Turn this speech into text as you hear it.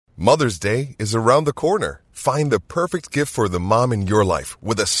Mother's Day is around the corner. Find the perfect gift for the mom in your life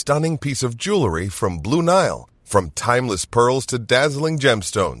with a stunning piece of jewelry from Blue Nile. From timeless pearls to dazzling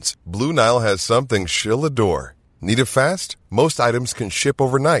gemstones, Blue Nile has something she'll adore. Need it fast? Most items can ship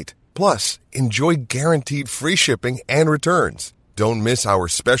overnight. Plus, enjoy guaranteed free shipping and returns. Don't miss our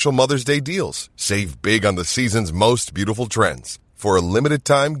special Mother's Day deals. Save big on the season's most beautiful trends. For a limited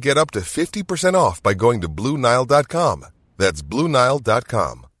time, get up to 50% off by going to BlueNile.com. That's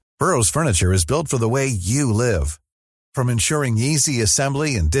BlueNile.com. Burrow's furniture is built for the way you live. From ensuring easy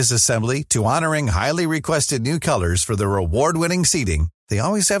assembly and disassembly to honoring highly requested new colors for their award-winning seating, they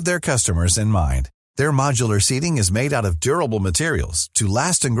always have their customers in mind. Their modular seating is made out of durable materials to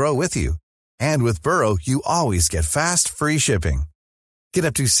last and grow with you. And with Burrow, you always get fast, free shipping. Get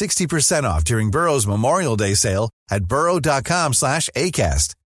up to 60% off during Burrow's Memorial Day sale at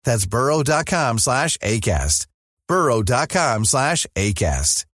burrow.com/ACAST. That's burrow.com/ACAST.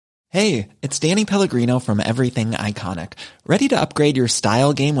 burrow.com/ACAST. Hey, it's Danny Pellegrino from Everything Iconic. Ready to upgrade your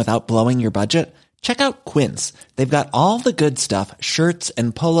style game without blowing your budget? Check out Quince. They've got all the good stuff, shirts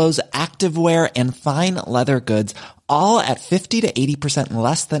and polos, activewear, and fine leather goods, all at 50 to 80%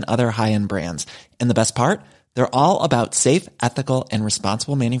 less than other high-end brands. And the best part? They're all about safe, ethical, and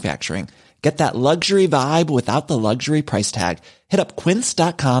responsible manufacturing. Get that luxury vibe without the luxury price tag. Hit up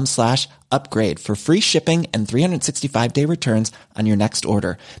quince.com/upgrade for free shipping and 365-day returns on your next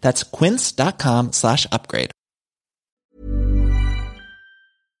order. That's quince.com/upgrade.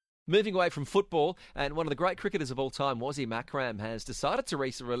 Moving away from football, and one of the great cricketers of all time, Wasim Akram, has decided to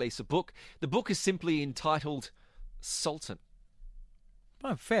release a book. The book is simply entitled Sultan.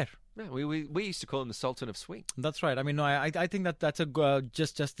 Oh, fair. Yeah, we used to call him the Sultan of Swing. That's right. I mean, no, I think that's a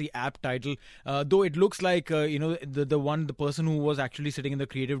just the apt title. Though it looks like the person who was actually sitting in the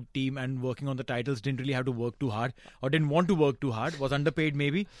creative team and working on the titles didn't really have to work too hard, or didn't want to work too hard, was underpaid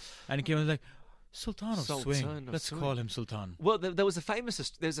maybe, and he came and was like, Sultan of Swing. Let's call him Sultan. Well, there's a famous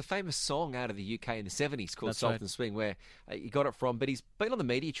song out of the UK in the 70s called Sultan of Swing, where he got it from. But he's been on the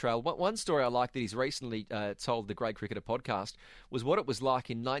media trail. One story I like that he's recently told the Great Cricketer podcast was what it was like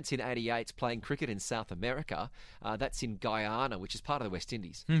in 1988 playing cricket in South America. That's in Guyana, which is part of the West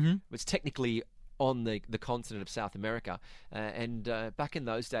Indies. Mm-hmm. It's technically on the continent of South America. And back in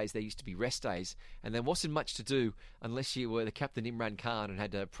those days, there used to be rest days, and there wasn't much to do unless you were the captain Imran Khan and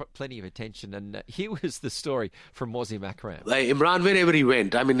had plenty of attention. And here was the story from Wasim Akram. Like Imran, wherever he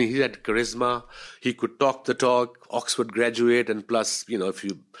went, I mean, he had charisma. He could talk the talk, Oxford graduate, and plus, if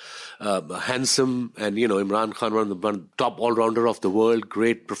you handsome, and, Imran Khan, one of the top all-rounder of the world,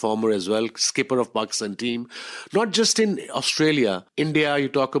 great performer as well, skipper of Pakistan team. Not just in Australia, India, you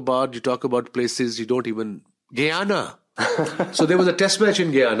talk about places you don't even... Guyana. So there was a test match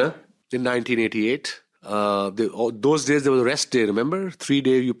in Guyana in 1988. Those days there was a rest day, remember? 3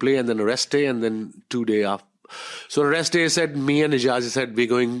 day you play and then a rest day and then 2 day after. So on a rest day, me and Ijazi said, we're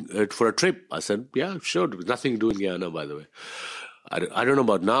going for a trip. I said, yeah, sure. There was nothing to do in Guyana, by the way. I don't know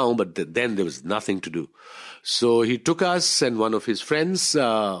about now, but then there was nothing to do. So he took us and one of his friends,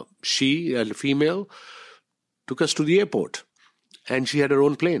 she, a female, took us to the airport. And she had her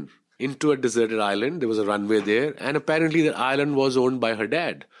own plane into a deserted island. There was a runway there. And apparently the island was owned by her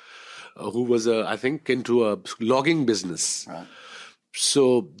dad, who was, I think, into a logging business. Right.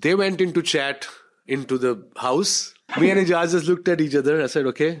 So they went into chat into the house. Me and Ijaz just looked at each other. I said,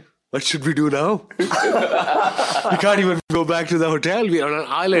 okay, what should we do now? We can't even go back to the hotel. We are on an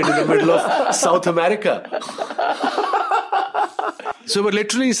island in the middle of South America. So we're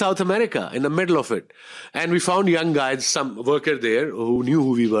literally in South America, in the middle of it. And we found young guys, some worker there who knew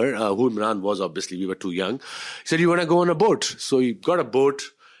who we were, who Imran was, obviously. We were too young. He said, you want to go on a boat? So we got a boat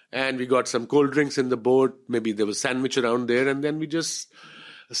and we got some cold drinks in the boat. Maybe there was sandwich around there. And then we just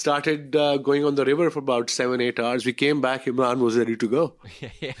started going on the river for about 7-8 hours. We came back, Imran was ready to go.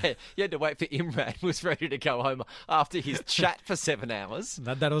 Yeah, you had to wait for Imran, who was ready to go home after his chat for 7 hours.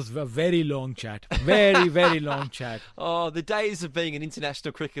 That was a very long chat. Very, very long chat. Oh, the days of being an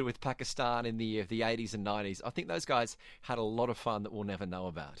international cricketer with Pakistan in the 80s and 90s. I think those guys had a lot of fun that we'll never know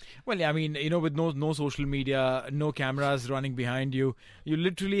about. Well, yeah, I mean, with no social media, no cameras running behind you, you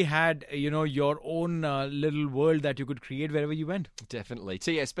literally had, your own little world that you could create wherever you went. Definitely.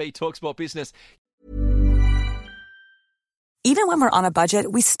 TSB talks about business. Even when we're on a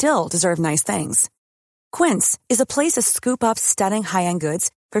budget, we still deserve nice things. Quince is a place to scoop up stunning high-end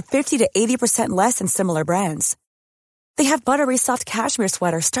goods for 50 to 80% less than similar brands. They have buttery soft cashmere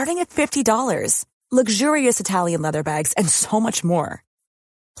sweaters starting at $50, luxurious Italian leather bags, and so much more.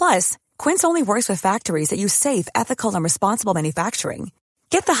 Plus, Quince only works with factories that use safe, ethical, and responsible manufacturing.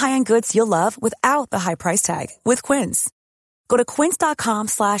 Get the high-end goods you'll love without the high price tag with Quince. Go to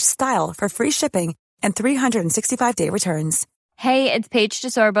quince.com/style for free shipping and 365-day returns. Hey, it's Paige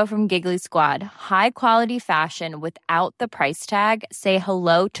DeSorbo from Giggly Squad. High quality fashion without the price tag. Say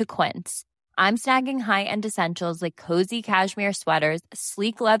hello to Quince. I'm snagging high-end essentials like cozy cashmere sweaters,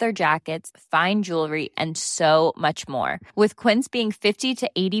 sleek leather jackets, fine jewelry, and so much more. With Quince being 50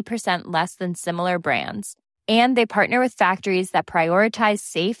 to 80% less than similar brands. And they partner with factories that prioritize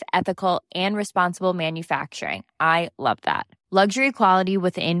safe, ethical, and responsible manufacturing. I love that. Luxury quality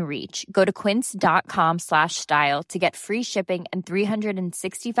within reach. Go to quince.com/style to get free shipping and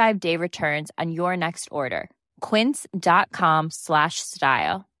 365-day returns on your next order.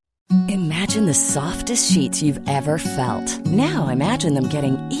 Quince.com/style. Imagine the softest sheets you've ever felt. Now imagine them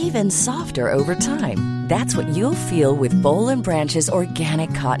getting even softer over time. That's what you'll feel with Boll & Branch's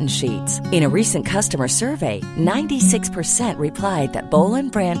organic cotton sheets. In a recent customer survey, 96% replied that Boll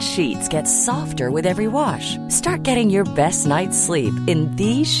 & Branch sheets get softer with every wash. Start getting your best night's sleep in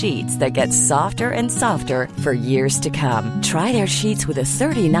these sheets that get softer and softer for years to come. Try their sheets with a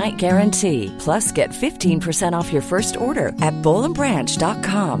 30-night guarantee. Plus, get 15% off your first order at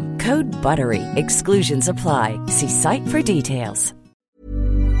bollandbranch.com. Code BUTTERY. Exclusions apply. See site for details.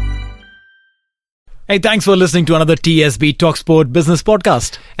 Hey, thanks for listening to another TSB TalkSport Business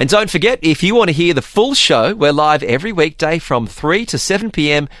Podcast. And don't forget, if you want to hear the full show, we're live every weekday from 3 to 7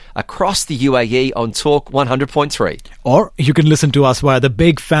 p.m. across the UAE on Talk 100.3. Or you can listen to us via the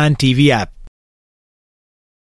Big Fan TV app.